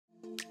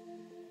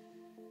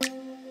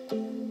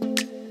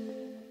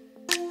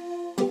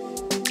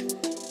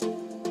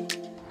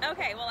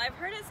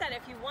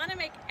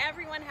make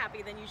everyone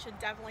happy, then you should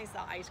definitely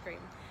sell ice cream.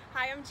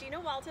 Hi, I'm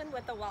Gina Walton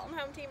with the Walton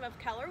home team of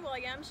Keller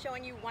Williams,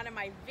 showing you one of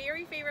my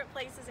very favorite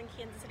places in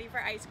Kansas City for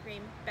ice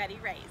cream, Betty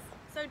Rae's.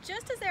 So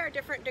just as there are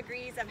different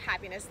degrees of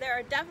happiness, there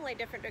are definitely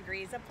different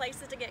degrees of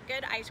places to get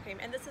good ice cream,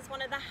 and this is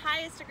one of the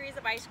highest degrees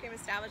of ice cream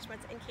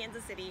establishments in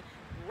Kansas City,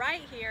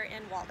 right here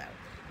in Waldo.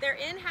 Their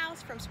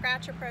in-house from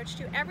scratch approach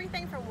to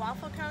everything from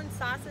waffle cones,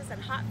 sauces,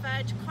 and hot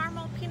fudge,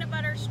 caramel, peanut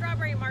butter,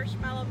 strawberry,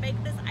 marshmallow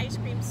make this ice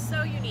cream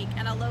so unique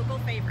and a local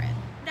favorite.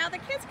 Now the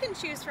kids can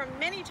choose from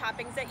many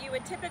toppings that you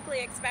would typically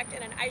expect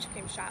in an ice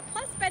cream shop.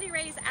 Plus Betty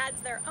Rae's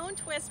adds their own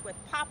twist with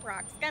Pop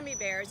Rocks, Gummy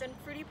Bears, and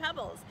Fruity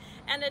Pebbles.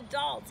 And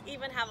adults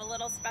even have a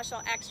little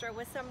special extra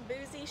with some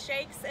Boozey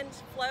shakes and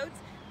floats.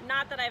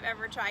 Not that I've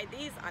ever tried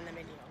these on the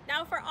menu.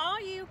 Now for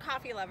all you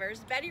coffee lovers,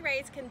 Betty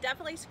Rae's can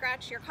definitely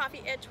scratch your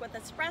coffee itch with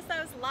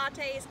espressos,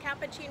 lattes,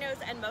 cappuccinos,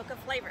 and mocha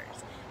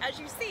flavors. As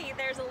you see,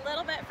 there's a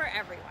little bit for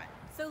everyone.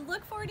 So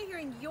look forward to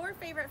hearing your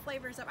favorite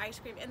flavors of ice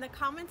cream in the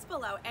comments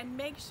below, and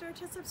make sure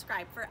to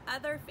subscribe for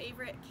other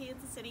favorite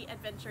Kansas City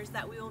adventures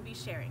that we will be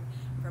sharing.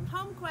 From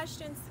home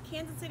questions to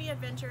Kansas City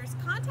adventures,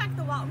 contact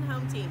the Walton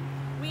home team.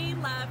 We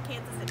love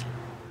Kansas City.